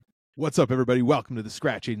What's up, everybody? Welcome to the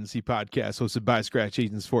Scratch Agency podcast, hosted by Scratch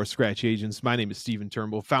Agents for Scratch Agents. My name is Stephen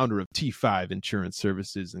Turnbull, founder of T5 Insurance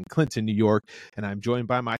Services in Clinton, New York, and I'm joined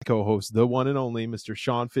by my co-host, the one and only Mr.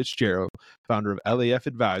 Sean Fitzgerald, founder of LAF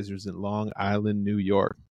Advisors in Long Island, New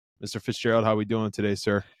York. Mr. Fitzgerald, how are we doing today,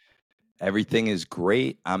 sir? Everything is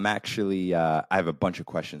great. I'm actually, I have a bunch of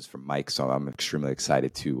questions from Mike, so I'm extremely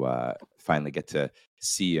excited to finally get to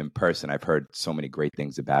see you in person. I've heard so many great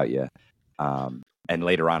things about you. And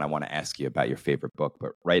later on, I want to ask you about your favorite book.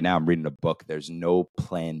 But right now, I'm reading a book, There's No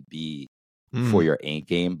Plan B for Your A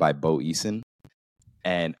Game by Bo Eason.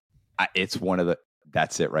 And it's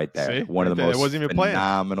that's it right there. See? One of the most wasn't even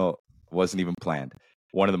phenomenal, wasn't even planned.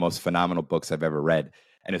 One of the most phenomenal books I've ever read.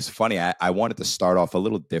 And it's funny, I wanted to start off a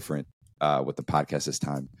little different with the podcast this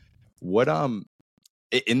time.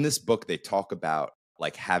 In this book, they talk about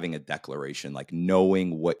like having a declaration, like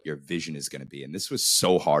knowing what your vision is going to be. And this was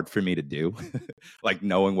so hard for me to do, like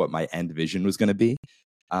knowing what my end vision was going to be.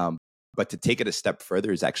 But to take it a step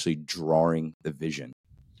further is actually drawing the vision.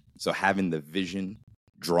 So having the vision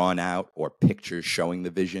drawn out or pictures showing the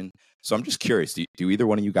vision. So I'm just curious, do either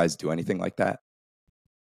one of you guys do anything like that?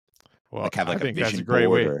 Well, Like have like I think a vision that's a great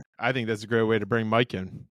board way. I think that's a great way to bring Mike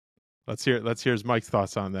in. Let's hear Mike's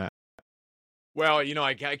thoughts on that. Well, you know,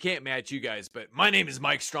 I can't match you guys, but my name is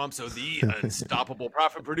Mike Stromsoe, the unstoppable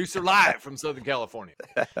profit producer live from Southern California.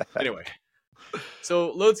 Anyway,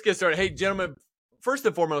 so let's get started. Hey, gentlemen, first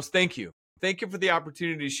and foremost, thank you. Thank you for the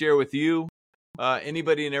opportunity to share with you,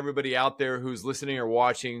 anybody and everybody out there who's listening or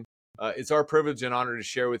watching. It's our privilege and honor to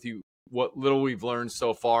share with you what little we've learned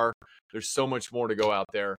so far. There's so much more to go out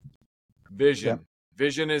there. Vision. Yeah.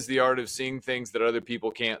 Vision is the art of seeing things that other people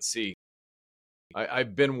can't see.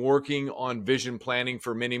 I've been working on vision planning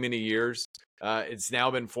for many, many years. It's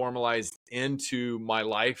now been formalized into my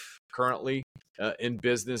life currently in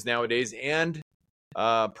business nowadays and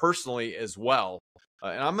personally as well.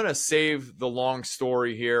 And I'm going to save the long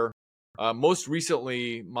story here. Most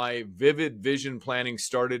recently, my vivid vision planning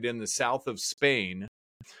started in the south of Spain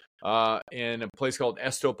in a place called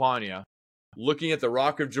Estepona, looking at the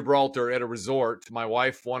Rock of Gibraltar at a resort. My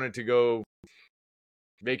wife wanted to go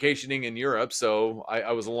vacationing in Europe, so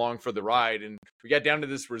I was along for the ride, and we got down to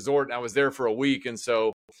this resort and I was there for a week. And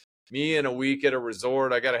so me in a week at a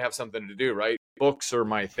resort, I got to have something to do, right? Books are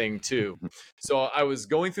my thing too. So I was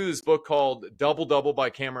going through this book called Double Double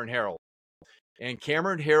by Cameron Herold, and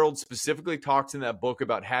Cameron Herold specifically talks in that book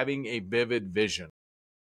about having a vivid vision.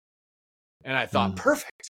 And I thought,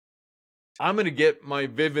 perfect. I'm going to get my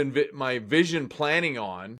vision planning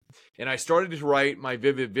on. And I started to write my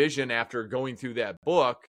vivid vision after going through that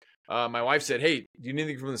book. My wife said, hey, do you need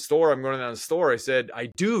anything from the store? I'm going down to the store. I said, I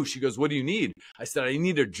do. She goes, what do you need? I said, I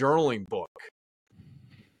need a journaling book.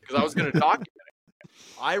 Because I was going to document it.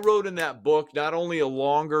 I wrote in that book not only a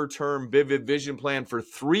longer term vivid vision plan for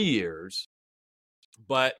 3 years,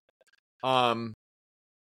 but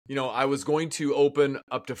I was going to open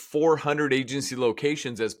up to 400 agency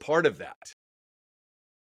locations as part of that.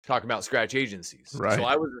 Talking about scratch agencies. Right. So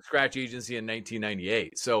I was a scratch agency in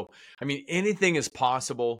 1998. So, I mean, anything is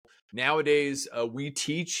possible. Nowadays, we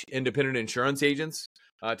teach independent insurance agents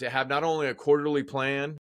to have not only a quarterly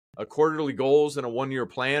plan, a quarterly goals and a 1-year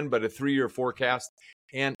plan, but a 3-year forecast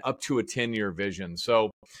and up to a 10-year vision. So,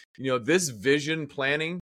 this vision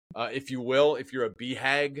planning, if you will, if you're a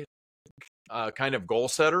BHAG kind of goal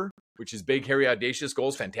setter, which is big, hairy, audacious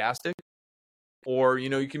goals, fantastic. Or,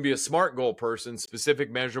 you can be a SMART goal person, specific,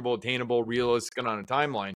 measurable, attainable, realistic, and on a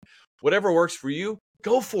timeline. Whatever works for you,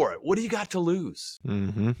 go for it. What do you got to lose?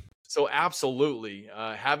 Mm-hmm. So absolutely,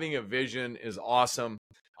 having a vision is awesome.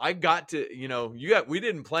 I got to, we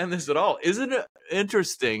didn't plan this at all. Isn't it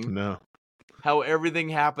interesting? No. How everything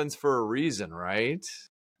happens for a reason, right?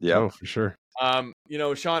 Yeah, oh, for sure.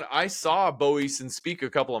 Sean, I saw Bo Eason speak a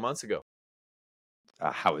couple of months ago.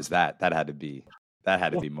 How is that? That had to be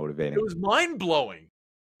motivating. It was mind-blowing.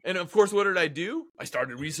 And of course, what did I do? I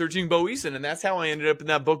started researching Bo Eason, and that's how I ended up in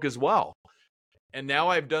that book as well. And now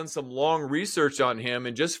I've done some long research on him.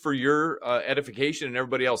 And just for your edification and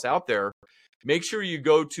everybody else out there, make sure you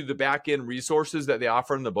go to the back-end resources that they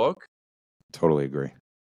offer in the book. Totally agree.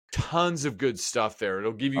 Tons of good stuff there.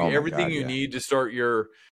 It'll give you everything you need to start your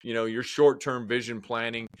short-term vision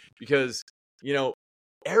planning. Because,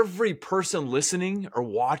 every person listening or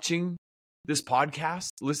watching this podcast,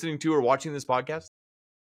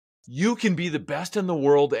 you can be the best in the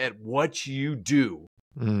world at what you do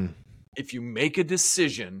if you make a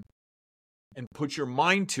decision and put your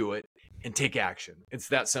mind to it and take action. It's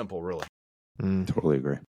that simple, really. Totally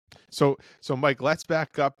agree. So Mike, let's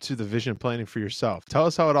back up to the vision planning for yourself. Tell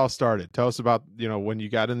us how it all started. Tell us about, when you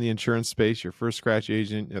got in the insurance space, your first scratch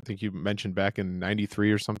agent. I think you mentioned back in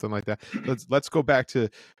 '93 or something like that. Let's go back to,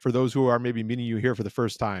 for those who are maybe meeting you here for the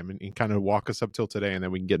first time, and kind of walk us up till today, and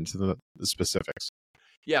then we can get into the specifics.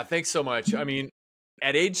 Yeah, thanks so much. I mean,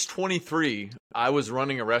 at age 23, I was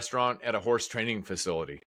running a restaurant at a horse training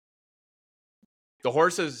facility. The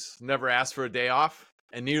horses never asked for a day off,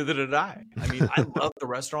 and neither did I. I mean, I love the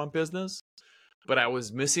restaurant business, but I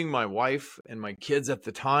was missing my wife and my kids at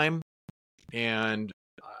the time, and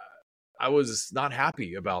I was not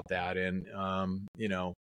happy about that. And,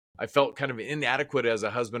 I felt kind of inadequate as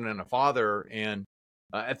a husband and a father. And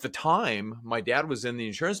at the time, my dad was in the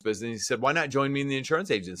insurance business. He said, "Why not join me in the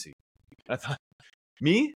insurance agency?" I thought,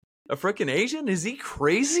 me? A freaking Asian? Is he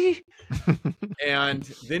crazy? And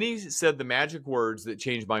then he said the magic words that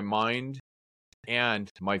changed my mind and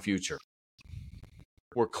my future.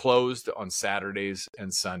 We're closed on Saturdays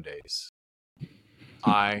and Sundays.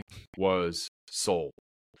 I was sold.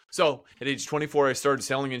 So at age 24, I started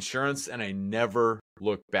selling insurance, and I never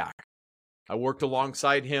looked back. I worked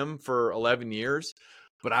alongside him for 11 years,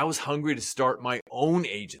 but I was hungry to start my own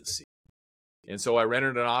agency. And so I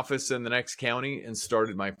rented an office in the next county and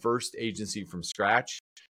started my first agency from scratch.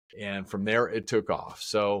 And from there, it took off.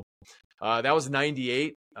 So that was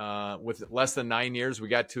 98. With less than 9 years, we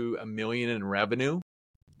got to $1 million in revenue.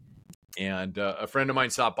 And a friend of mine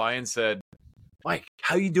stopped by and said, "Mike,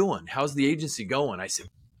 how you doing? How's the agency going?" I said,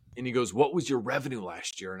 and he goes, "What was your revenue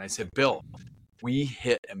last year?" And I said, "Bill, we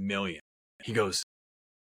hit $1 million. He goes,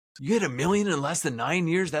 "You hit $1 million in less than 9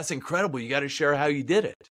 years? That's incredible. You got to share how you did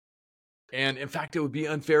it." And in fact, it would be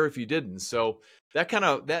unfair if you didn't. So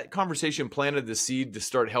that conversation planted the seed to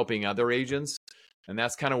start helping other agents. And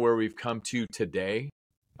that's kind of where we've come to today.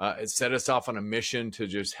 It set us off on a mission to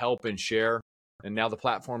just help and share. And now the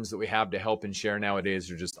platforms that we have to help and share nowadays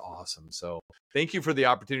are just awesome. So thank you for the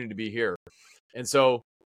opportunity to be here. And so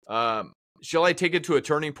shall I take it to a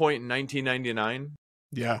turning point in 1999?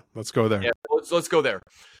 Yeah, let's go there. Yeah, let's go there.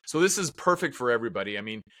 So this is perfect for everybody. I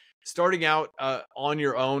mean, starting out on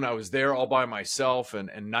your own, I was there all by myself, and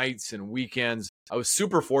nights and weekends. I was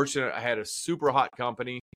super fortunate. I had a super hot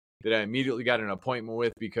company that I immediately got an appointment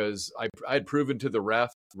with because I had proven to the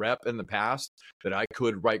rep in the past that I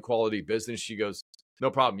could write quality business. She goes,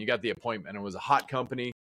 "No problem. You got the appointment." It was a hot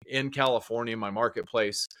company in California, my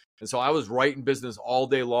marketplace. And so I was writing business all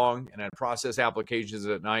day long, and I'd process applications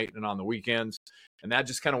at night and on the weekends. And that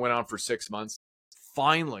just kind of went on for 6 months.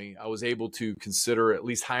 Finally, I was able to consider at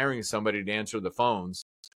least hiring somebody to answer the phones.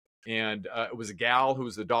 And it was a gal who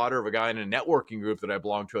was the daughter of a guy in a networking group that I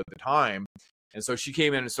belonged to at the time. And so she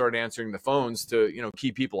came in and started answering the phones to,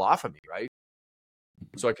 keep people off of me, right?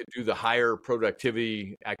 So I could do the higher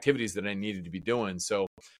productivity activities that I needed to be doing. So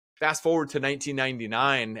fast forward to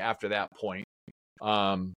 1999, after that point,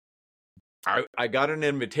 I got an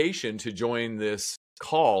invitation to join this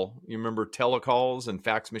call. You remember telecalls and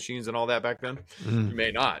fax machines and all that back then? Mm. You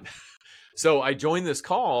may not. So I joined this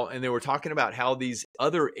call, and they were talking about how these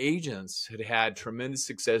other agents had had tremendous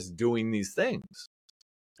success doing these things.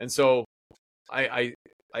 And so I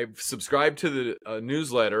subscribed to the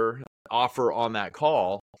newsletter offer on that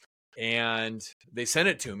call, and they sent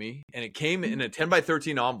it to me, and it came in a 10 by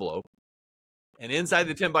 13 envelope. And inside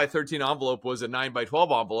the 10 by 13 envelope was a 9 by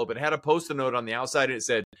 12 envelope. It had a Post-it note on the outside, and it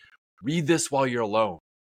said, "Read this while you're alone."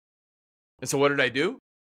 And so what did I do?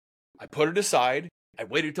 I put it aside. I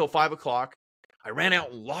waited till 5 o'clock. I ran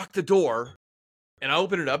out and locked the door, and I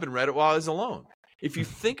opened it up and read it while I was alone. If you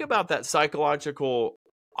think about that psychological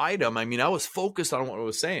item, I mean, I was focused on what I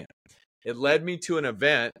was saying. It led me to an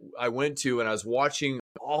event I went to, and I was watching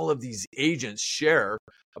all of these agents share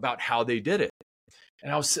about how they did it.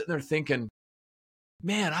 And I was sitting there thinking,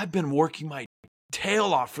 man, I've been working my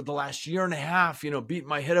tail off for the last year and a half, beating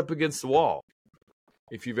my head up against the wall.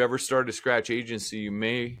 If you've ever started a scratch agency, you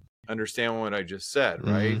may understand what I just said,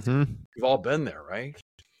 right? Mm-hmm. We've all been there, right?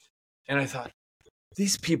 And I thought,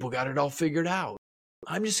 these people got it all figured out.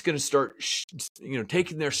 I'm just going to start,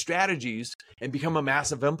 taking their strategies and become a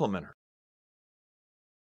massive implementer.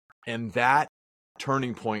 And that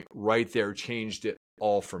turning point right there changed it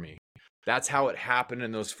all for me. That's how it happened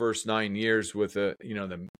in those first 9 years with the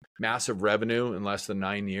massive revenue in less than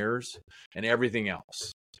 9 years and everything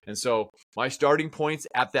else. And so my starting points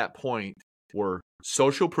at that point were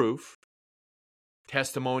social proof,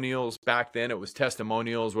 testimonials. Back then it was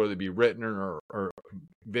testimonials, whether it be written or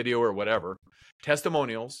video or whatever.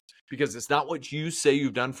 Testimonials, because it's not what you say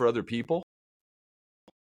you've done for other people.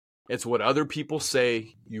 It's what other people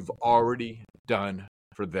say you've already done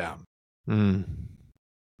for them. Mm.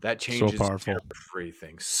 That changes powerful.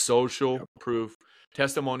 everything. Social proof,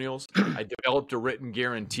 testimonials. I developed a written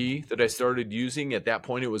guarantee that I started using. At that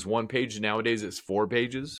point, it was 1 page. Nowadays, it's 4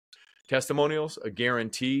 pages. Testimonials, a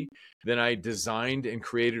guarantee. Then I designed and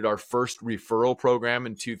created our first referral program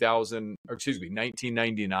in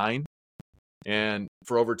 1999. And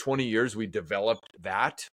for over 20 years, we developed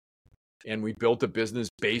that. And we built a business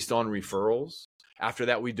based on referrals. After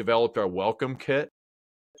that, we developed our welcome kit.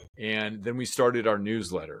 And then we started our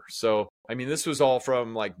newsletter. So, I mean, this was all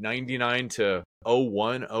from like 99 to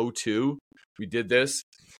 01, 02. We did this.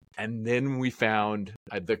 And then we found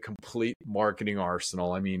the complete marketing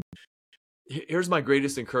arsenal. I mean, here's my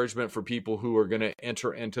greatest encouragement for people who are going to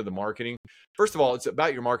enter into the marketing. First of all, it's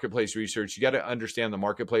about your marketplace research. You got to understand the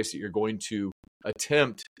marketplace that you're going to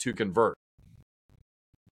attempt to convert.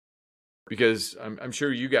 Because I'm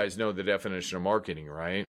sure you guys know the definition of marketing,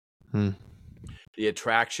 right? The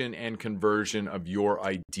attraction and conversion of your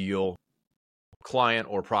ideal client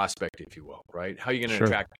or prospect, if you will, right? How are you going to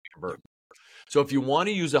attract and convert? So if you want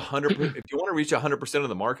to use if you want to reach 100% of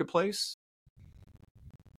the marketplace,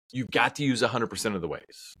 you've got to use 100% of the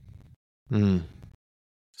ways.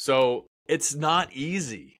 So it's not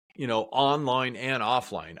easy, online and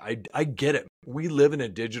offline. I get it. We live in a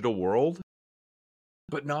digital world,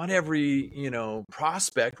 but not every,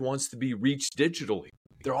 prospect wants to be reached digitally.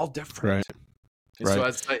 They're all different. Right. And so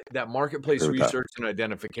that's that marketplace research and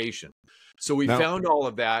identification. So we found all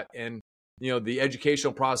of that, and the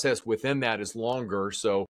educational process within that is longer.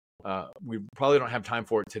 So we probably don't have time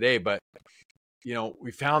for it today, but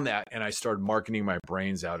we found that, and I started marketing my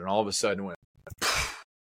brains out, and all of a sudden went,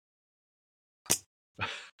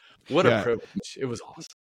 what a privilege! It was awesome.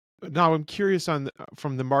 Now I'm curious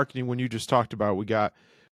from the marketing, when you just talked about, we got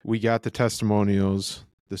the testimonials,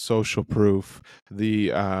 the social proof,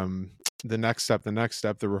 the next step, the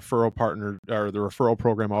referral partner or the referral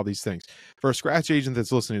program, all these things. For a scratch agent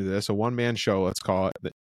that's listening to this, a one-man show, let's call it,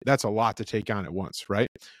 that's a lot to take on at once, right?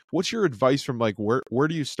 What's your advice from where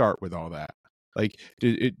do you start with all that? Like,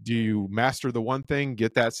 do you master the one thing,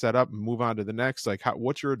 get that set up and move on to the next? Like,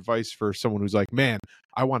 what's your advice for someone who's like, man,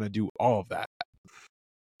 I want to do all of that?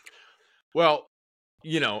 Well,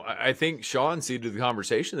 I think Sean seeded the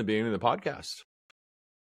conversation at the beginning of the podcast.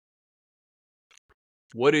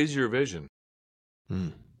 What is your vision?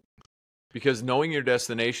 Because knowing your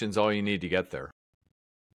destination is all you need to get there.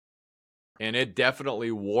 And it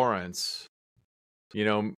definitely warrants,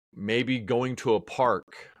 maybe going to a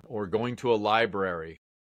park or going to a library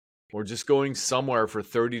or just going somewhere for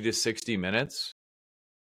 30 to 60 minutes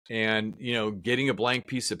and, getting a blank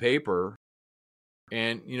piece of paper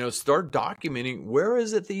and, start documenting, where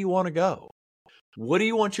is it that you want to go? What do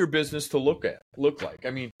you want your business to look like?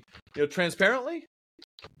 I mean, transparently,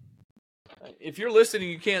 if you're listening,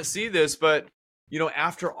 you can't see this, but,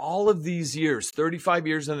 after all of these years, 35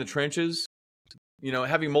 years in the trenches,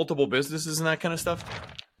 having multiple businesses and that kind of stuff,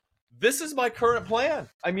 this is my current plan.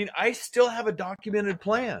 I mean, I still have a documented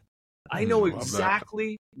plan. I know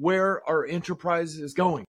exactly where our enterprise is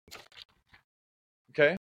going.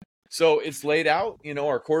 Okay. So it's laid out,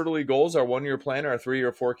 our quarterly goals, our 1-year plan, our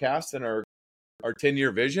 3-year forecast, and our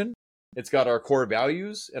 10-year vision. It's got our core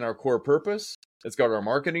values and our core purpose. It's got our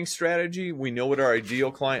marketing strategy. We know what our ideal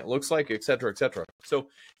client looks like, et cetera, et cetera. So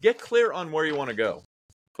get clear on where you want to go.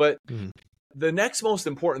 But the next most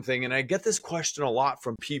important thing, and I get this question a lot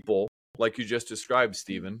from people like you just described,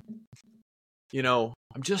 Stephen, I'm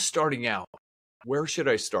just starting out. Where should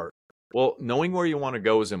I start? Well, knowing where you want to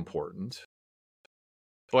go is important.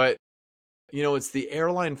 But, it's the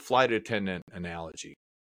airline flight attendant analogy.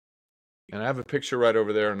 And I have a picture right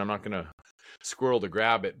over there, and I'm not going to squirrel to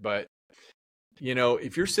grab it. But,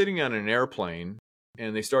 if you're sitting on an airplane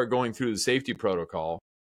and they start going through the safety protocol,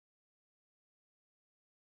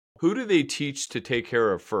 who do they teach to take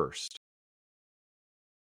care of first?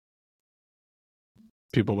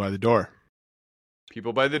 People by the door.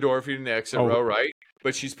 People by the door if you're in the exit row, right?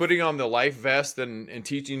 But she's putting on the life vest and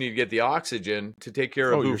teaching you to get the oxygen to take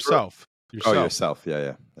care of yourself. Yourself.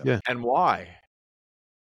 Yeah. And why?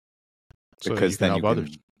 Because then you can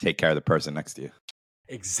take care of the person next to you.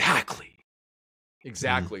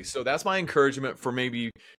 Exactly. So that's my encouragement for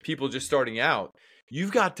maybe people just starting out.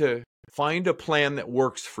 You've got to find a plan that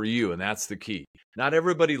works for you, and that's the key. Not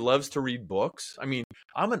everybody loves to read books. I mean,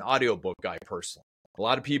 I'm an audiobook guy personally. A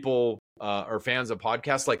lot of people are fans of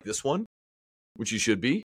podcasts like this one, which you should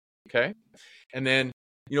be, okay? And then,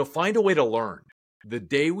 find a way to learn. The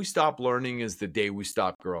day we stop learning is the day we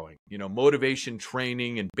stop growing. Motivation,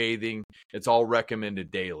 training, and bathing, it's all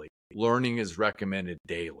recommended daily. Learning is recommended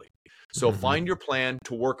daily. So find your plan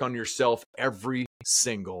to work on yourself every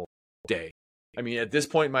single day. I mean, at this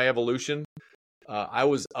point in my evolution, I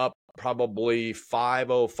was up probably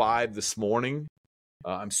 5:05 this morning.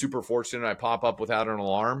 I'm super fortunate. I pop up without an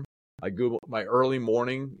alarm. I go my early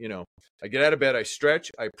morning, I get out of bed, I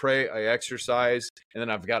stretch, I pray, I exercise, and then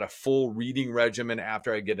I've got a full reading regimen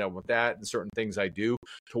after I get done with that and certain things I do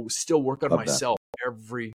to still work on myself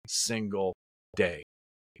every single day.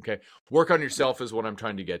 Okay. Work on yourself is what I'm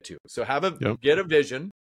trying to get to. So get a vision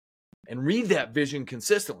and read that vision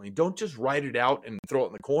consistently. Don't just write it out and throw it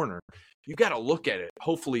in the corner. You got to look at it,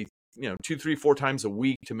 hopefully, 2, 3, 4 times a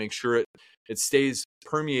week to make sure it stays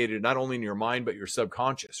permeated, not only in your mind, but your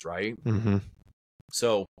subconscious, right? Mm-hmm.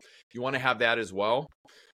 So you want to have that as well.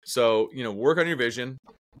 So, work on your vision,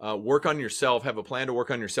 work on yourself, have a plan to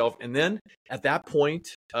work on yourself. And then at that point,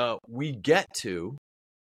 we get to,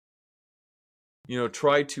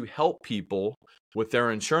 try to help people with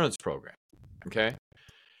their insurance program. Okay.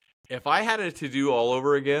 If I had it to do all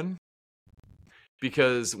over again,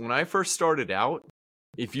 because when I first started out,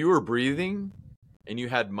 if you were breathing and you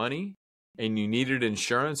had money and you needed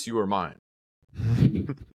insurance, you were mine.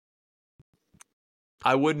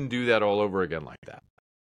 I wouldn't do that all over again like that.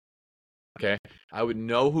 Okay. I would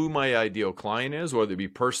know who my ideal client is, whether it be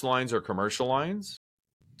personal lines or commercial lines.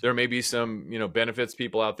 There may be some, benefits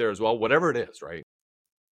people out there as well, whatever it is, right?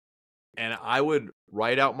 And I would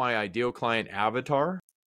write out my ideal client avatar,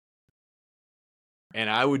 and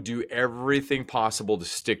I would do everything possible to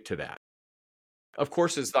stick to that. Of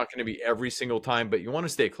course, it's not going to be every single time, but you want to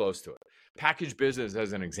stay close to it. Package business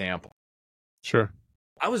as an example. Sure.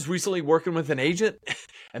 I was recently working with an agent,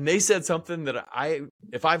 and they said something that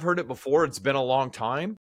if I've heard it before, it's been a long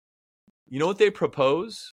time. You know what they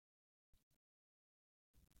propose?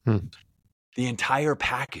 The entire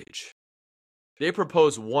package. They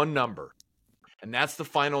propose one number, and that's the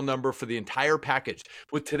final number for the entire package.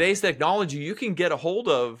 With today's technology, you can get a hold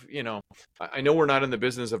of, I know we're not in the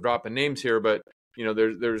business of dropping names here, but,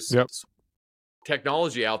 there's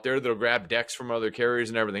technology out there that'll grab decks from other carriers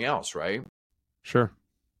and everything else, right? Sure.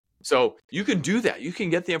 So you can do that. You can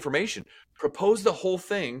get the information, propose the whole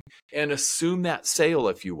thing, and assume that sale,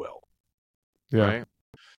 if you will. Yeah. Right?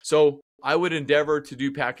 So I would endeavor to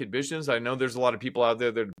do package business. I know there's a lot of people out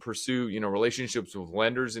there that pursue, relationships with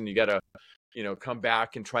lenders, and you got to, come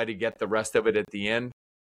back and try to get the rest of it at the end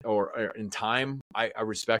or in time. I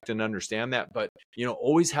respect and understand that, but,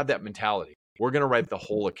 always have that mentality. We're going to write the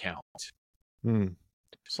whole account.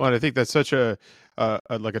 Well, and I think that's such a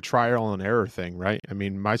like a trial and error thing, right? I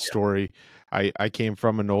mean, my story, I came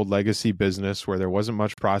from an old legacy business where there wasn't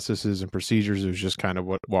much processes and procedures. It was just kind of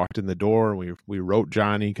what walked in the door. We wrote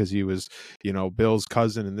Johnny because he was, Bill's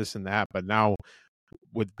cousin and this and that. But now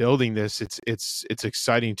with building this, it's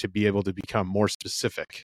exciting to be able to become more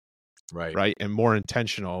specific. Right. And more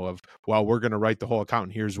intentional of, well, we're going to write the whole account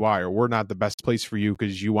and here's why, or we're not the best place for you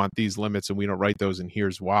because you want these limits and we don't write those and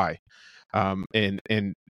here's why. And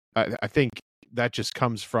I think that just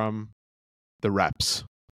comes from the reps,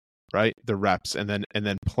 right? The reps and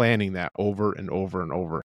then planning that over and over and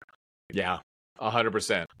over. Yeah,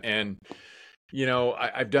 100%. And,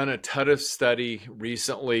 I've done a ton of study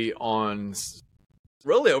recently on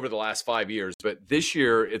really over the last 5 years, but this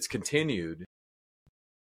year it's continued.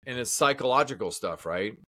 And it's psychological stuff,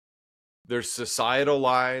 right? There's societal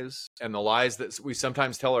lies and the lies that we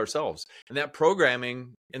sometimes tell ourselves. And that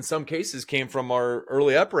programming, in some cases, came from our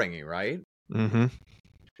early upbringing, right? Mm-hmm.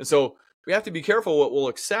 And so we have to be careful what we'll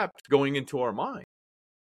accept going into our mind.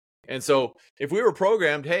 And so if we were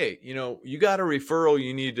programmed, hey, you got a referral,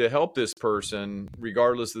 you need to help this person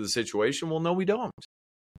regardless of the situation. Well, no, we don't.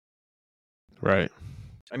 Right.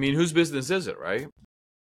 I mean, whose business is it, right?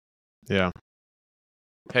 Yeah.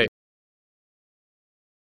 Hey.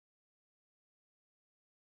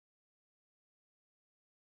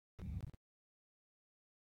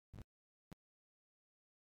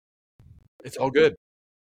 It's all good.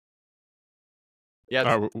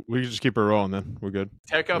 Yeah. We can just keep it rolling then. We're good.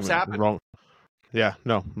 Tech ups happen. Yeah,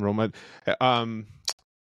 no, Romel.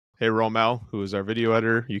 Hey, Romel, who is our video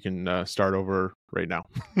editor, you can start over right now.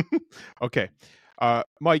 Okay.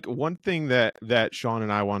 Mike, one thing that Sean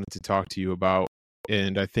and I wanted to talk to you about,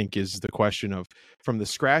 and I think is the question of, from the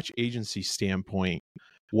scratch agency standpoint,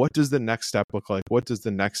 what does the next step look like? What does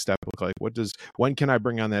the next step look like? When can I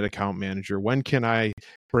bring on that account manager? When can I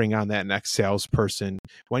bring on that next salesperson?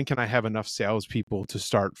 When can I have enough salespeople to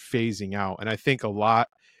start phasing out? And I think a lot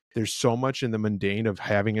there's so much in the mundane of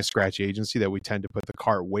having a scratch agency that we tend to put the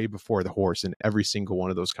cart way before the horse in every single one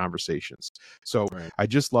of those conversations. So Right. I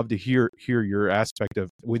just love to hear your aspect of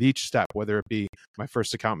with each step, whether it be my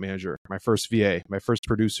first account manager, my first VA, my first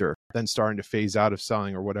producer, then starting to phase out of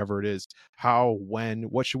selling or whatever it is. How, when,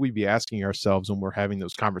 what should we be asking ourselves when we're having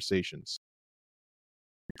those conversations?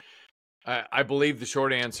 I believe the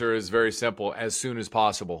short answer is very simple: as soon as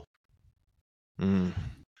possible.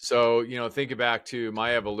 So, think back to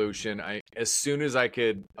my evolution. As soon as I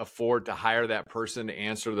could afford to hire that person to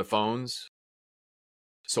answer the phones,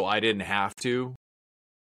 so I didn't have to,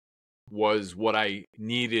 was what I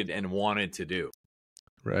needed and wanted to do.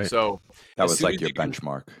 Right. So That as was soon like as your you can-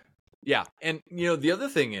 benchmark. Yeah. And, the other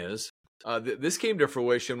thing is, this came to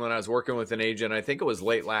fruition when I was working with an agent. I think it was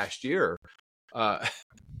late last year.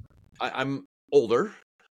 I'm older,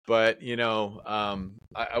 but,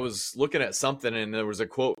 I was looking at something and there was a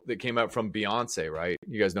quote that came out from Beyonce, right?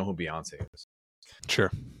 You guys know who Beyonce is. Sure.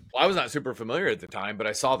 Well, I was not super familiar at the time, but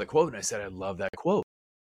I saw the quote and I said, I love that quote.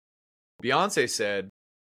 Beyonce said,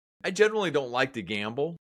 I generally don't like to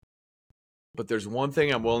gamble, but there's one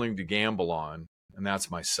thing I'm willing to gamble on, and that's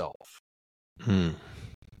myself. And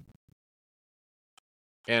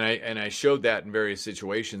I showed that in various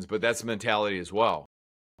situations, but that's mentality as well.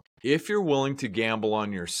 If you're willing to gamble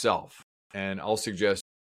on yourself, and I'll suggest,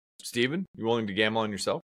 Stephen, you're willing to gamble on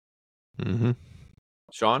yourself? Mm-hmm.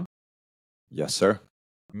 Sean? Yes, sir.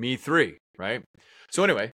 Me 3, right? So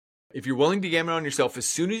anyway, if you're willing to gamble on yourself, as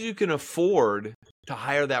soon as you can afford to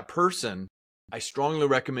hire that person, I strongly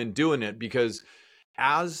recommend doing it, because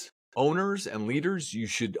as owners and leaders, you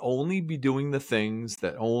should only be doing the things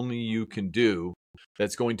that only you can do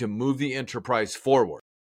that's going to move the enterprise forward.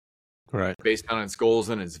 Right. Based on its goals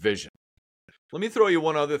and its vision. Let me throw you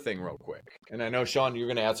one other thing real quick. And I know, Sean, you're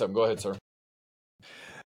going to add something. Go ahead, sir.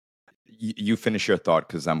 You finish your thought,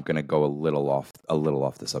 because I'm going to go a little off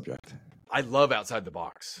the subject. I love outside the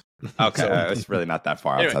box. Okay, it's really not that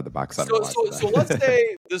far outside the box. So let's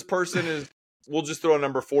say this person is, we'll just throw a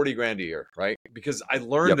number, 40 grand a year, right? Because I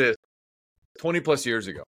learned this 20 plus years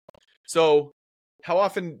ago. So how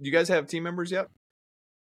often do you guys have team members yet?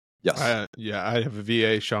 Yes. I have a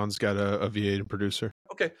VA. Sean's got a VA to producer.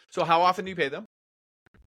 Okay. So how often do you pay them?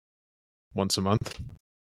 Once a month.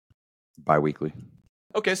 Bi-weekly.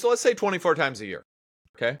 Okay. So let's say 24 times a year.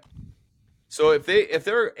 Okay. So if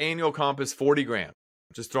their annual comp is 40 grand,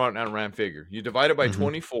 just throw it out a round figure, you divide it by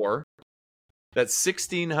 24, that's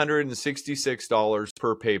 $1,666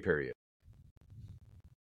 per pay period.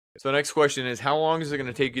 So the next question is, how long is it going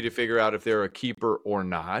to take you to figure out if they're a keeper or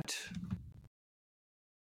not?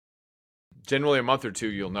 Generally a month or two,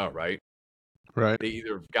 you'll know, right? Right. They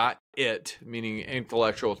either got it, meaning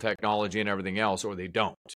intellectual technology and everything else, or they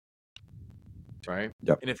don't. Right?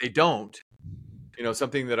 Yep. And if they don't,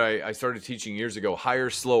 something that I started teaching years ago,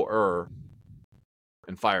 hire slower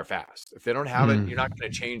and fire fast. If they don't have it, you're not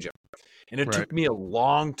going to change them. And it took me a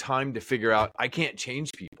long time to figure out I can't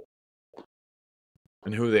change people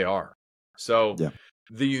and who they are. So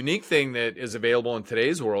the unique thing that is available in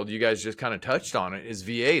today's world, you guys just kind of touched on it, is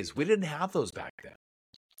VAs. We didn't have those back then.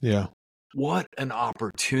 Yeah. What an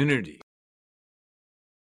opportunity.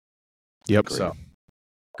 Yep. So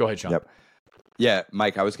go ahead, Sean. Yep. Yeah,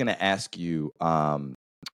 Mike, I was going to ask you,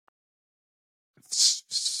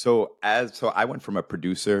 so I went from a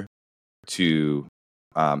producer to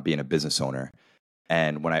being a business owner.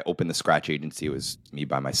 And when I opened the scratch agency, it was me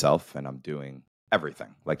by myself, and I'm doing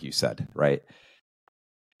everything, like you said, right?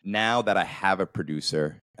 Now that I have a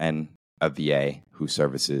producer and a VA who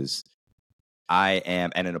services,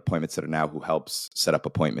 and an appointment setter now who helps set up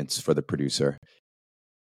appointments for the producer,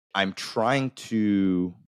 I'm trying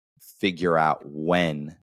to figure out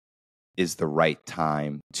when is the right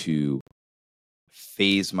time to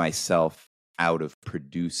phase myself out of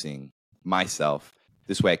producing myself.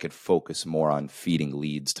 This way I could focus more on feeding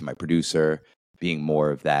leads to my producer, being more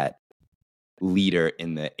of that leader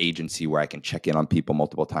in the agency where I can check in on people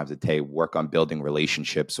multiple times a day, work on building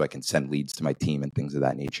relationships so I can send leads to my team and things of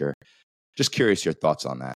that nature. Just curious your thoughts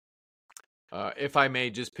on that. If I may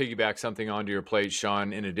just piggyback something onto your plate,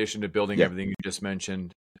 Sean, in addition to building everything you just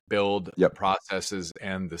mentioned, build the processes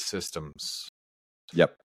and the systems.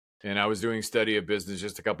 Yep. And I was doing a study of business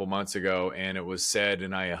just a couple months ago, and it was said,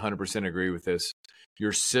 and I 100% agree with this,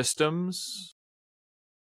 your systems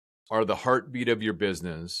are the heartbeat of your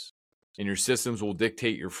business, and your systems will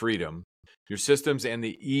dictate your freedom. Your systems and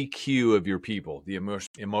the EQ of your people, the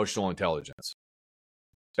emotional intelligence.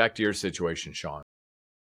 Back to your situation, Sean.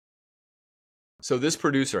 So this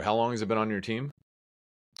producer, how long has it been on your team?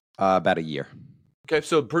 About a year. Okay,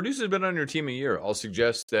 so producer's been on your team a year. I'll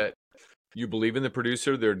suggest that You believe in the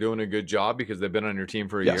producer, they're doing a good job because they've been on your team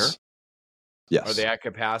for a year? Yes. Are they at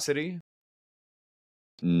capacity?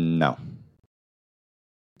 No.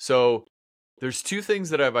 So there's two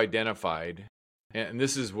things that I've identified, and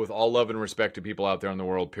this is with all love and respect to people out there in the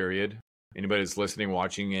world, period. Anybody that's listening,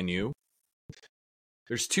 watching, and you.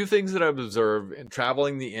 There's two things that I've observed in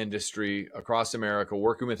traveling the industry across America,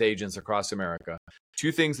 working with agents across America.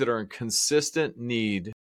 Two things that are in consistent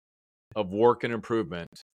need of work and improvement.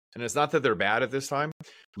 And it's not that they're bad at this time.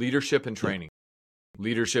 Leadership and training.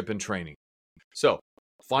 Leadership and training. So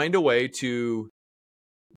find a way to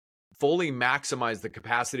fully maximize the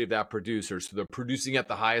capacity of that producer so they're producing at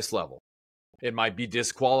the highest level. It might be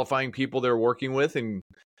disqualifying people they're working with, and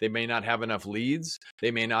they may not have enough leads.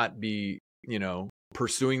 They may not be,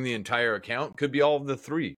 pursuing the entire account. Could be all of the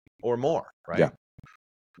three or more, right? Yeah.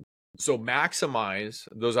 So maximize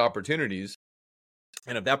those opportunities.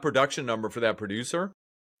 And if that production number for that producer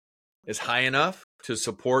is high enough to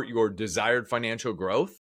support your desired financial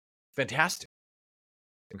growth, fantastic.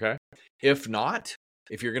 Okay. If not,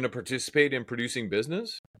 if you're going to participate in producing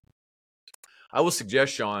business, I will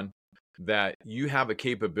suggest, Sean, that you have a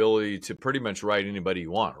capability to pretty much write anybody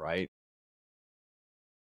you want, right?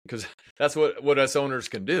 Because that's what us owners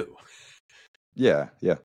can do. Yeah.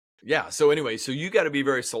 Yeah. So anyway, so you got to be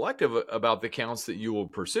very selective about the accounts that you will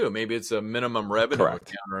pursue. Maybe it's a minimum revenue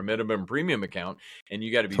account or a minimum premium account, and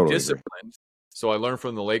you got to be disciplined. Agree. So I learned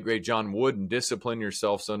from the late, great John Wooden, discipline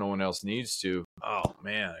yourself so no one else needs to. Oh,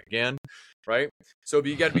 man, again, right? So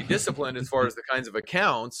you got to be disciplined as far as the kinds of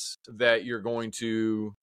accounts that you're going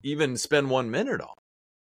to even spend 1 minute on.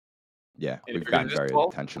 Yeah, we've gotten very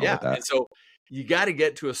intentional with that. And so you got to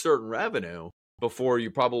get to a certain revenue before you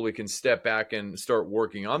probably can step back and start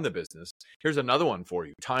working on the business. Here's another one for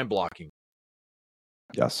you, time blocking.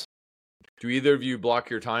 Yes. Do either of you block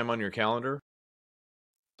your time on your calendar?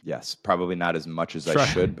 Yes, probably not as much as I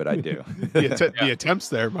should, but I do. The attempts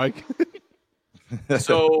there, Mike.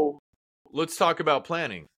 So let's talk about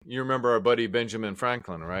planning. You remember our buddy Benjamin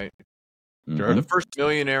Franklin, right? Mm-hmm. The first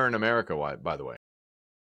millionaire in America, by the way.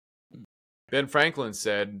 Ben Franklin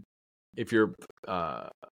said, if you're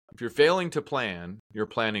failing to plan, you're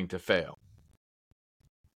planning to fail.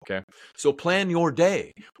 Okay? So plan your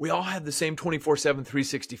day. We all have the same 24/7,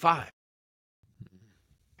 365.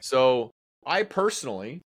 So I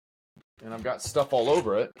personally, and I've got stuff all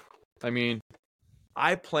over it,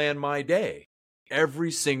 I plan my day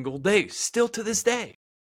every single day, still to this day.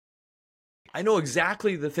 I know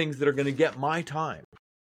exactly the things that are going to get my time,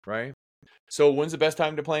 right? So when's the best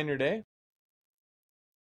time to plan your day?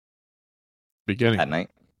 Beginning. At night.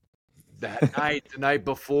 That night, the night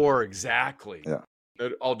before, exactly. Yeah.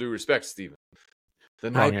 All due respect, Stephen.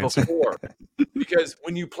 The night before. Because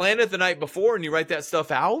when you plan it the night before and you write that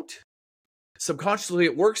stuff out, subconsciously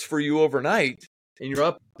it works for you overnight and you're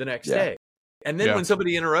up the next day. And then when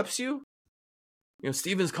somebody interrupts you,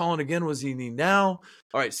 Stephen's calling again. What does he need now?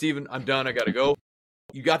 All right, Stephen, I'm done. I got to go.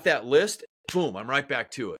 You got that list? Boom, I'm right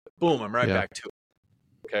back to it. Boom, I'm right back to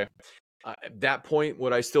it. Okay. At that point,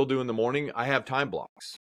 what I still do in the morning, I have time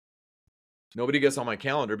blocks. Nobody gets on my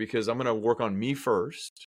calendar because I'm going to work on me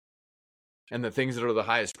first and the things that are the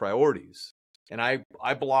highest priorities. And I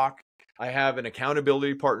block. I have an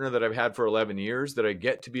accountability partner that I've had for 11 years that I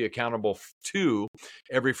get to be accountable to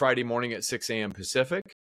every Friday morning at 6 a.m. Pacific.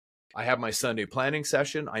 I have my Sunday planning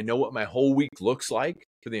session. I know what my whole week looks like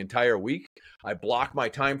for the entire week. I block my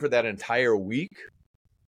time for that entire week.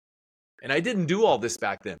 And I didn't do all this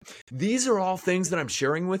back then. These are all things that I'm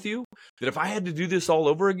sharing with you that if I had to do this all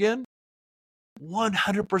over again,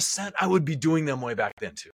 100% I would be doing them way back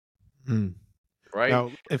then too. Right?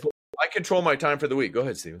 Now, if I control my time for the week. Go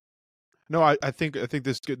ahead, Stephen. No, I think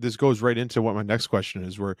this goes right into what my next question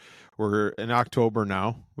is. We're in October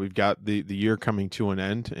now. We've got the year coming to an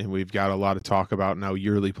end, and we've got a lot of talk about now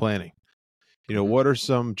yearly planning. What are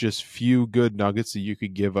some just few good nuggets that you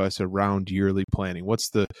could give us around yearly planning? What's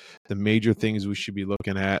the major things we should be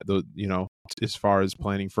looking at, as far as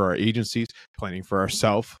planning for our agencies, planning for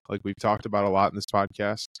ourselves, like we've talked about a lot in this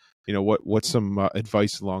podcast? What's some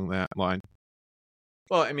advice along that line?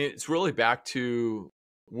 Well, it's really back to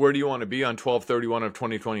where do you want to be on 12/31 of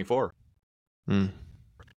 2024? And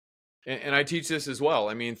I teach this as well.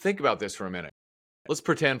 Think about this for a minute. Let's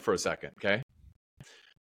pretend for a second, okay?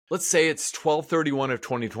 Let's say it's 12/31 of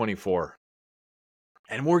 2024,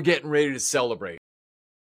 and we're getting ready to celebrate.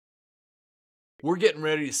 We're getting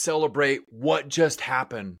ready to celebrate what just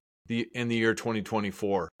happened in the year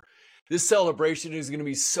 2024. This celebration is going to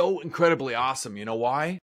be so incredibly awesome. You know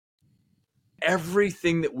why?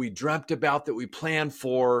 Everything that we dreamt about, that we planned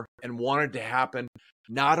for and wanted to happen,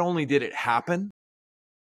 not only did it happen,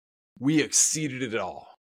 we exceeded it all.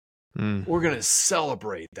 We're going to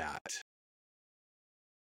celebrate that.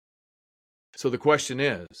 So the question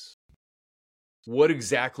is, what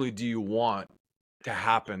exactly do you want to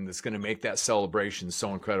happen that's going to make that celebration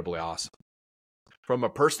so incredibly awesome? From a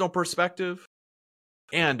personal perspective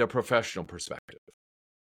and a professional perspective.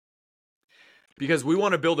 Because we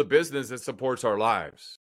want to build a business that supports our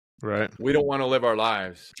lives. Right. We don't want to live our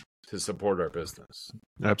lives to support our business.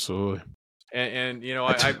 Absolutely. And you know,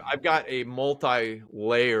 I've got a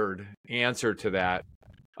multi-layered answer to that.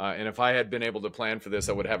 And if I had been able to plan for this,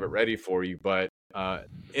 I would have it ready for you. But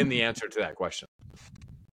in the answer to that question.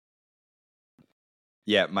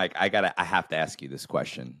 Yeah, Mike, I have to ask you this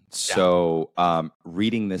question. So,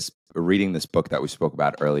 reading this book that we spoke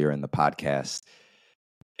about earlier in the podcast,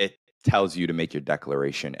 it tells you to make your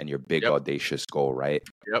declaration and your big audacious goal, right?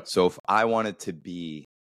 Yep. So, if I wanted to be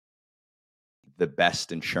the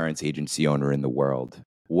best insurance agency owner in the world,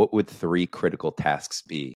 what would 3 critical tasks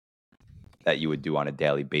be that you would do on a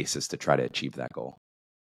daily basis to try to achieve that goal?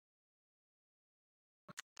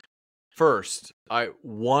 First, I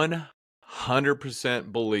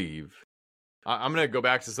 100% believe, I'm going to go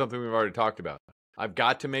back to something we've already talked about. I've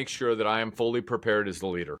got to make sure that I am fully prepared as the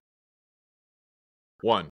leader.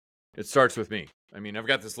 1, it starts with me. I mean, I've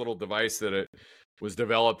got this little device that it was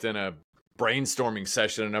developed in a brainstorming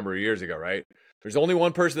session a number of years ago, right? There's only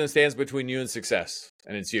one person that stands between you and success,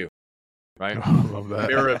 and it's you, right? Oh, I love that.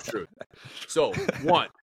 Mirror of truth. So, 1,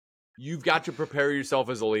 you've got to prepare yourself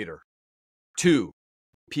as a leader. 2,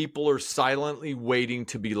 people are silently waiting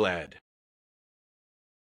to be led.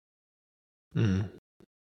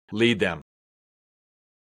 Lead them.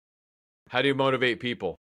 How do you motivate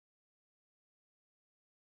people?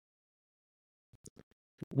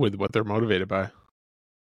 With what they're motivated by.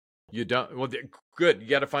 You don't. Well, good. You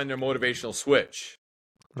got to find their motivational switch.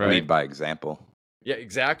 Right. Lead by example. Yeah,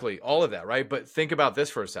 exactly. All of that, right? But think about this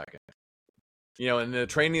for a second. You know, in the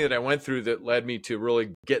training that I went through that led me to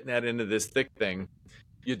really getting that into this thick thing,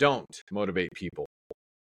 you don't motivate people.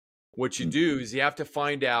 What you do is you have to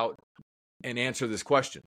find out and answer this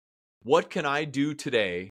question. What can I do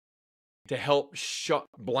today to help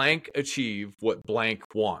blank achieve what blank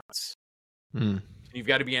wants? You've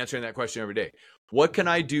got to be answering that question every day. What can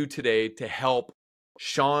I do today to help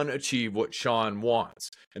Sean achieve what Sean wants?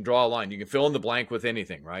 And draw a line. You can fill in the blank with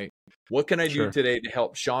anything, right? What can I do today to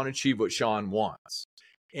help Sean achieve what Sean wants?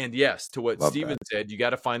 And yes, to what Steven said, you got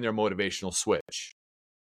to find their motivational switch.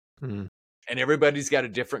 And everybody's got a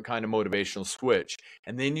different kind of motivational switch.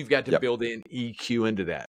 And then you've got to build in EQ into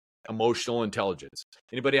that, emotional intelligence.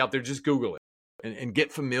 Anybody out there, just Google it and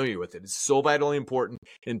get familiar with it. It's so vitally important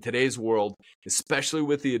in today's world, especially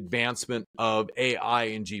with the advancement of AI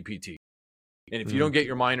and GPT. And if you don't get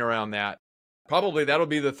your mind around that, probably that'll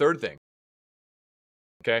be the 3rd thing.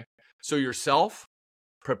 Okay. So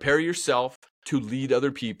prepare yourself to lead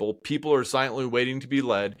other people. People are silently waiting to be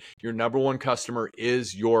led. Your number one customer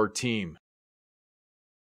is your team.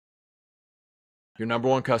 Your number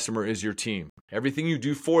one customer is your team. Everything you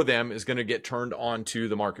do for them is going to get turned on to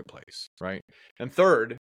the marketplace, right? And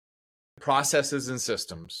 3rd, processes and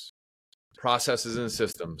systems. Processes and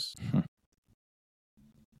systems.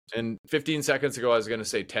 And 15 seconds ago, I was going to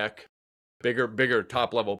say tech, bigger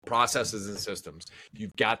top level processes and systems.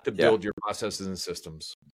 You've got to build your processes and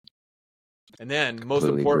systems. And then most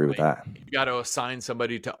importantly, you got to assign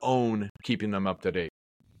somebody to own keeping them up to date.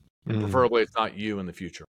 And preferably it's not you in the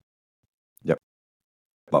future. Yep.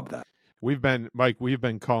 Love that. We've been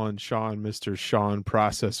calling Sean Mr. Sean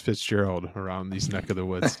Process Fitzgerald around these neck of the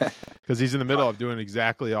woods because he's in the middle of doing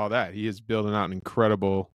exactly all that. He is building out an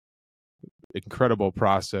incredible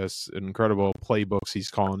process, incredible playbooks.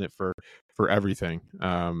 He's calling it for everything.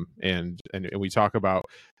 And we talk about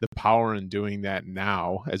the power in doing that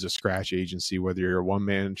now as a scratch agency, whether you're a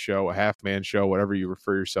 1-man show, a half-man show, whatever you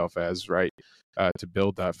refer yourself as, right? To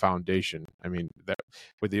build that foundation. I mean, that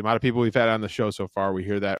with the amount of people we've had on the show so far, we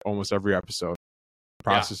hear that almost every episode.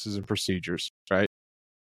 Processes and procedures, right?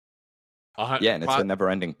 Yeah, and it's a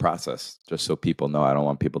never-ending process. Just so people know, I don't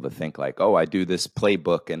want people to think like, "Oh, I do this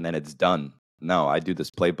playbook and then it's done." No, I do this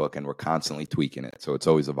playbook and we're constantly tweaking it, so it's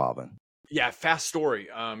always evolving. Yeah, fast story.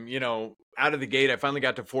 Out of the gate, I finally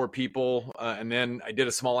got to 4 people, and then I did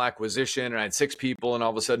a small acquisition, and I had 6 people, and all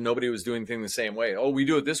of a sudden, nobody was doing things the same way. Oh, we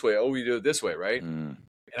do it this way. Oh, we do it this way, right? And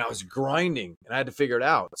I was grinding, and I had to figure it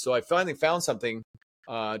out. So I finally found something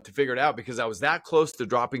to figure it out because I was that close to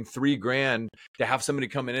dropping $3,000 to have somebody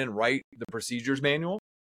come in and write the procedures manual.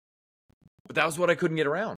 But that was what I couldn't get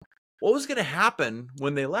around. What was going to happen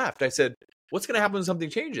when they left? I said, what's going to happen when something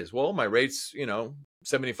changes? Well, my rate's, $75,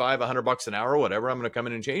 $100 an hour, whatever. I'm going to come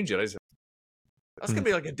in and change it. I said, That's going to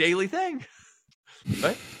be like a daily thing.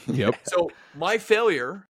 Right? Yep. So my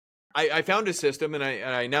failure, I found a system, and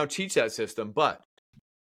I now teach that system, but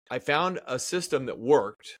I found a system that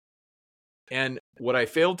worked. And what I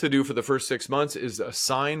failed to do for the first 6 months is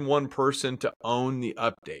assign one person to own the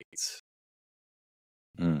updates.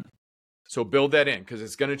 So build that in, because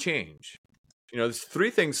it's going to change. There's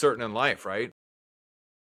 3 things certain in life, right?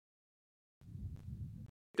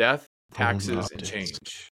 Death, taxes, and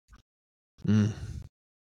change.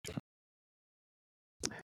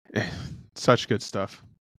 Such good stuff.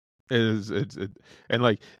 And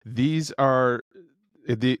like these are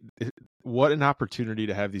what an opportunity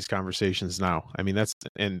to have these conversations now. I mean,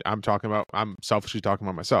 I'm selfishly talking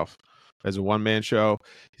about myself as a one-man show.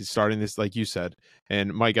 He's starting this, like you said.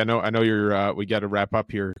 And Mike, I know you're we got to wrap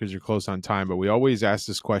up here because you're close on time, but we always ask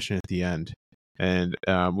this question at the end. And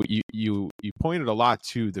you pointed a lot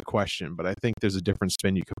to the question, but I think there's a different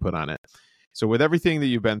spin you could put on it. So with everything that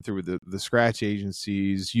you've been through, the scratch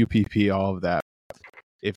agencies, UPP, all of that,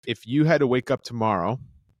 if you had to wake up tomorrow,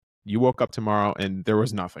 you woke up tomorrow and there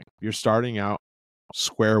was nothing. You're starting out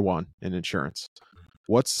square one in insurance.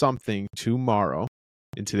 What's something tomorrow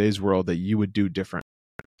in today's world that you would do different?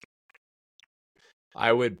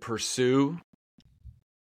 I would pursue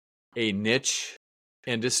a niche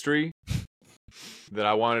industry that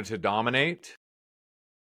I wanted to dominate,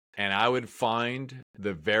 and I would find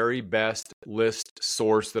the very best list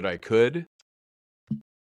source that I could.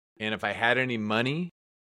 And if I had any money,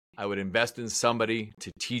 I would invest in somebody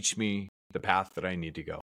to teach me the path that I need to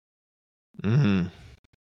go. Mm-hmm.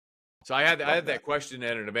 So I had that question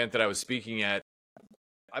at an event that I was speaking at.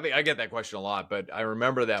 I think I get that question a lot, but I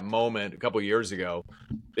remember that moment a couple of years ago.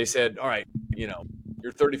 They said, all right,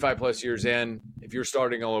 you're 35 plus years in. If you're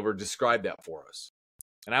starting all over, describe that for us.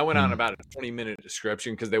 And I went on about a 20-minute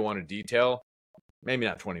description because they wanted detail. Maybe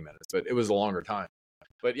not 20 minutes, but it was a longer time.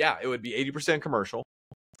 But yeah, it would be 80% commercial.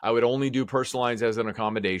 I would only do personal lines as an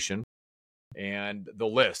accommodation. And the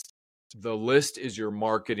list is your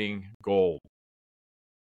marketing goal.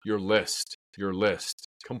 Your list,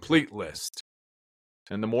 complete list.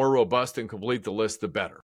 And the more robust and complete the list, the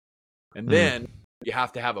better. And then you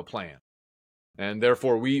have to have a plan. And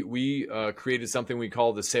therefore, we created something we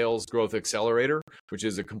call the Sales Growth Accelerator, which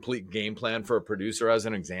is a complete game plan for a producer, as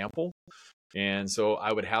an example. And so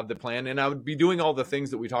I would have the plan, and I would be doing all the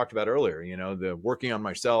things that we talked about earlier, the working on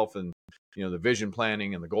myself and, the vision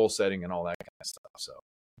planning and the goal setting and all that kind of stuff. So,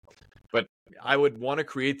 but I would want to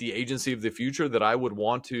create the agency of the future that I would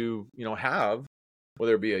want to, have,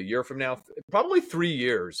 whether it be a year from now, probably 3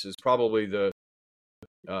 years is probably the,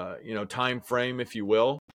 time frame, if you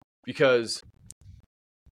will, because,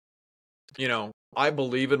 I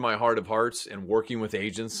believe in my heart of hearts and working with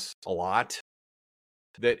agents a lot,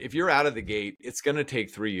 that if you're out of the gate, it's going to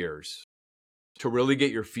take 3 years to really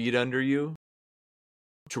get your feet under you,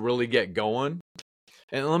 to really get going.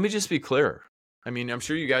 And let me just be clear. I mean, I'm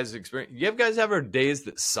sure you guys experience. You guys ever days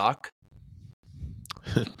that suck?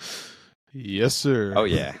 Yes, sir. Oh,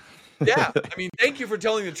 yeah. Yeah. I mean, thank you for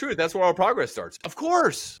telling the truth. That's where our progress starts. Of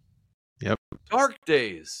course. Yep. Dark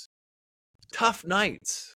days, tough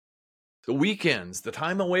nights, the weekends, the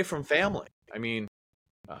time away from family. I mean,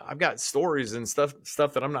 I've got stories and stuff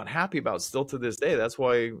that I'm not happy about still to this day. That's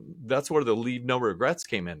where the leave no regrets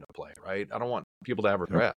came into play, right? I don't want people to have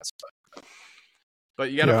regrets, but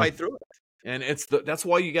you got to fight through it. And that's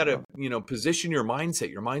why you got to, position your mindset.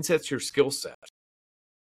 Your mindset's your skill set.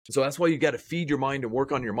 So that's why you got to feed your mind and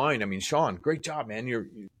work on your mind. I mean, Sean, great job, man. You're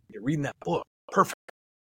reading that book. Perfect.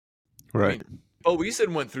 Right. I mean, Bo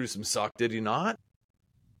Weeson went through some suck, did he not?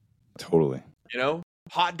 Totally.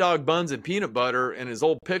 Hot dog buns and peanut butter in his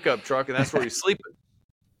old pickup truck, and that's where he's sleeping.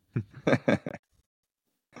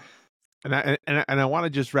 And I want to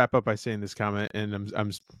just wrap up by saying this comment, and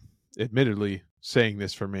I'm admittedly saying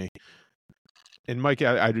this for me. And Mike,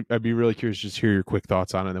 I'd be really curious to just hear your quick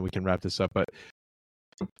thoughts on it, and then we can wrap this up. But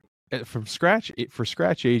for scratch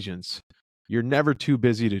agents, you're never too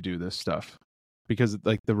busy to do this stuff, because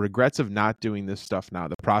like the regrets of not doing this stuff now,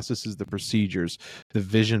 the processes, the procedures, the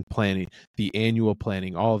vision planning, the annual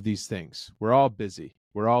planning, all of these things, we're all busy.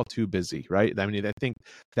 We're all too busy, right? I mean, I think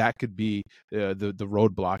that could be the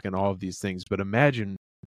roadblock in all of these things. But imagine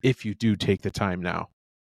if you do take the time now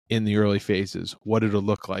in the early phases, what it'll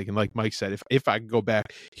look like. And like Mike said, if I could go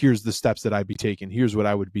back, here's the steps that I'd be taking. Here's what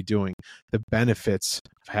I would be doing. The benefits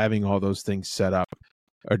of having all those things set up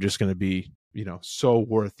are just going to be, so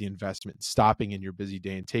worth the investment. Stopping in your busy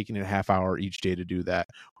day and taking a half hour each day to do that,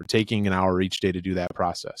 or taking an hour each day to do that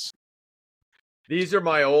process. These are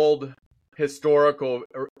my old historical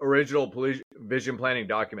original vision planning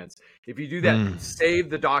documents. If you do that, save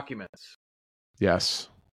the documents. Yes.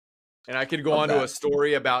 And I could go on to a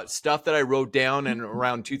story about stuff that I wrote down in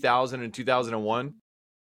around 2000 and 2001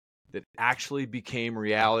 that actually became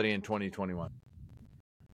reality in 2021.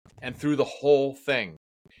 And through the whole thing,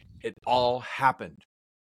 it all happened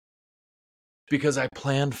because I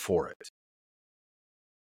planned for it.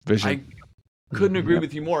 Vision. I couldn't agree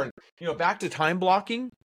with you more. And, back to time blocking,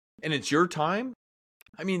 and it's your time.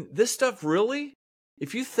 I mean, this stuff really,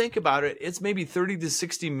 if you think about it, it's maybe 30 to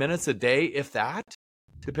 60 minutes a day, if that,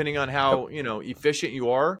 depending on how, efficient you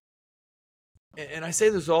are. And I say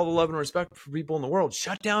this with all the love and respect for people in the world.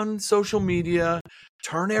 Shut down social media,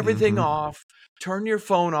 turn everything off, turn your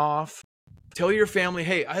phone off, tell your family,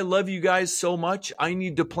 hey, I love you guys so much. I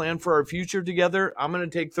need to plan for our future together. I'm going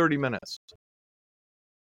to take 30 minutes.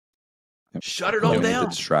 Shut it all down.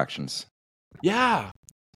 The distractions. Yeah.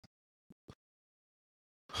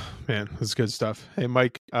 Man, that's good stuff. Hey,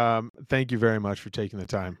 Mike, thank you very much for taking the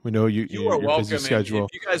time. We know you are your welcome. busy schedule.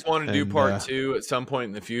 If you guys want to do part 2 at some point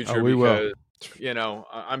in the future, we will.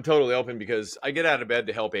 I'm totally open because I get out of bed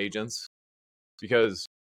to help agents because,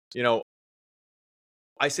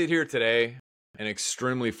 I sit here today an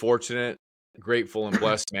extremely fortunate, grateful, and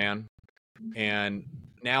blessed man. And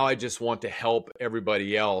now I just want to help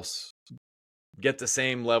everybody else get the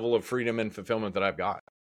same level of freedom and fulfillment that I've got.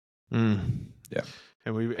 Yeah.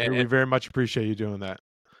 And we very much appreciate you doing that.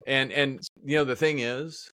 And the thing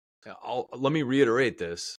is, let me reiterate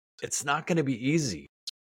this. It's not going to be easy.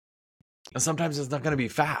 And sometimes it's not going to be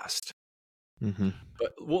fast.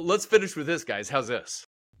 But let's finish with this, guys. How's this?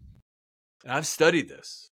 And I've studied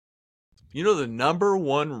this. The number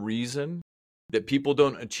one reason that people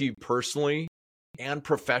don't achieve personally and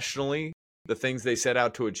professionally the things they set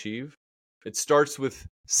out to achieve, it starts with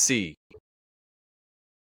C.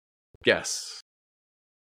 Guess.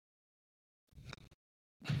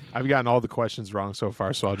 I've gotten all the questions wrong so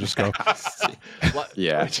far, so I'll just go.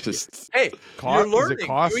 Yeah, hey, cost, you're learning. Is it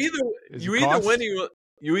cost?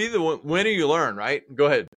 You either win or you learn, right? Go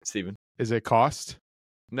ahead, Stephen. Is it cost?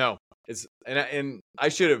 No, it's and I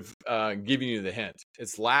should have given you the hint.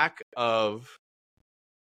 It's lack of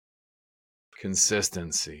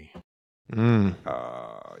consistency. Yeah.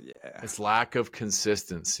 It's lack of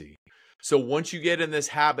consistency. So once you get in this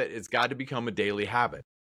habit, it's got to become a daily habit.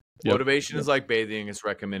 Motivation is like bathing, it's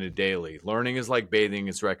recommended daily. Learning is like bathing,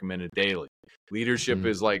 it's recommended daily. Leadership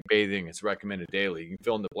is like bathing, it's recommended daily. You can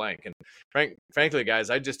fill in the blank. And frankly,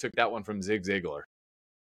 guys, I just took that one from Zig Ziglar.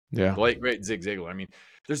 Yeah. The late, great Zig Ziglar. I mean,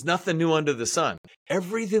 there's nothing new under the sun.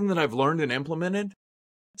 Everything that I've learned and implemented,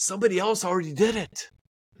 somebody else already did it.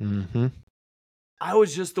 I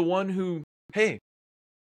was just the one who, hey,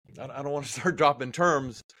 I don't want to start dropping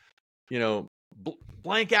terms,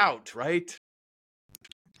 blank out, right?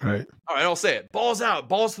 Right. All right, I'll say it. Balls out,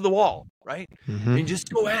 balls to the wall, right? And just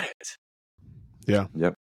go at it. Yeah.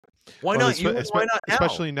 Yep. Why not you? Why not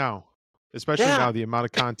now? Especially now. Now, the amount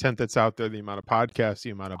of content that's out there, the amount of podcasts, the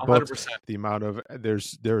amount of books, 100%. the amount of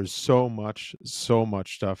there is so much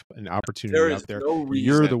stuff and opportunity out there. No reason.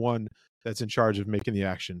 You're the one that's in charge of making the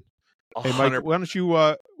action. 100%. Hey, Mike, why don't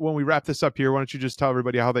you, when we wrap this up here, why don't you just tell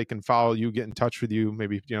everybody how they can follow you, get in touch with you,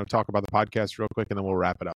 maybe, talk about the podcast real quick, and then we'll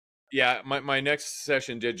wrap it up. Yeah, my next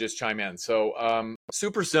session did just chime in. So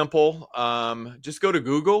super simple. Just go to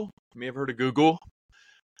Google. You may have heard of Google.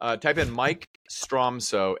 Type in Mike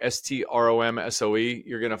Stromsoe, Stromsoe.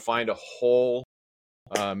 You're going to find a whole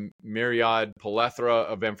myriad plethora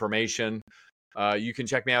of information. You can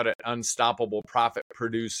check me out at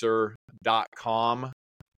unstoppableprofitproducer.com.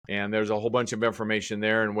 And there's a whole bunch of information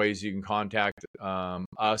there and ways you can contact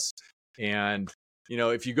us. And,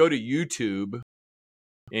 if you go to YouTube,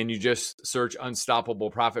 and you just search Unstoppable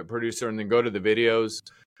Profit Producer and then go to the videos.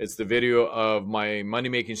 It's the video of my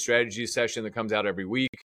money-making strategy session that comes out every week.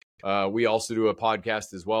 We also do a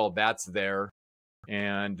podcast as well. That's there.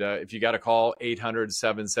 And if you got a call,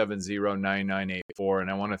 800-770-9984. And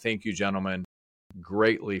I want to thank you, gentlemen,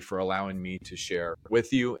 greatly for allowing me to share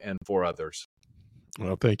with you and for others.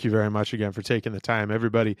 Well, thank you very much again for taking the time.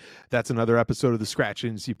 Everybody, that's another episode of the Scratch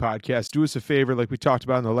Agency Podcast. Do us a favor, like we talked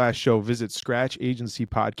about in the last show, visit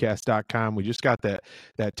scratchagencypodcast.com. We just got that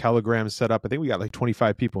Telegram set up. I think we got like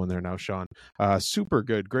 25 people in there now, Sean. Super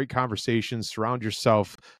good, great conversations. Surround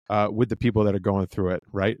yourself with the people that are going through it,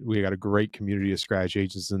 right? We got a great community of Scratch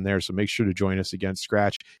agents in there, so make sure to join us again,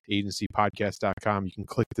 scratchagencypodcast.com. You can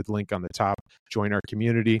click the link on the top, join our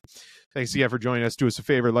community. Thanks again for joining us. Do us a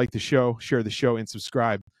favor, like the show, share the show, and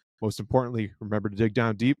subscribe. Most importantly, remember to dig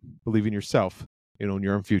down deep, believe in yourself, and own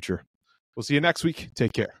your own future. We'll see you next week.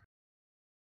 Take care.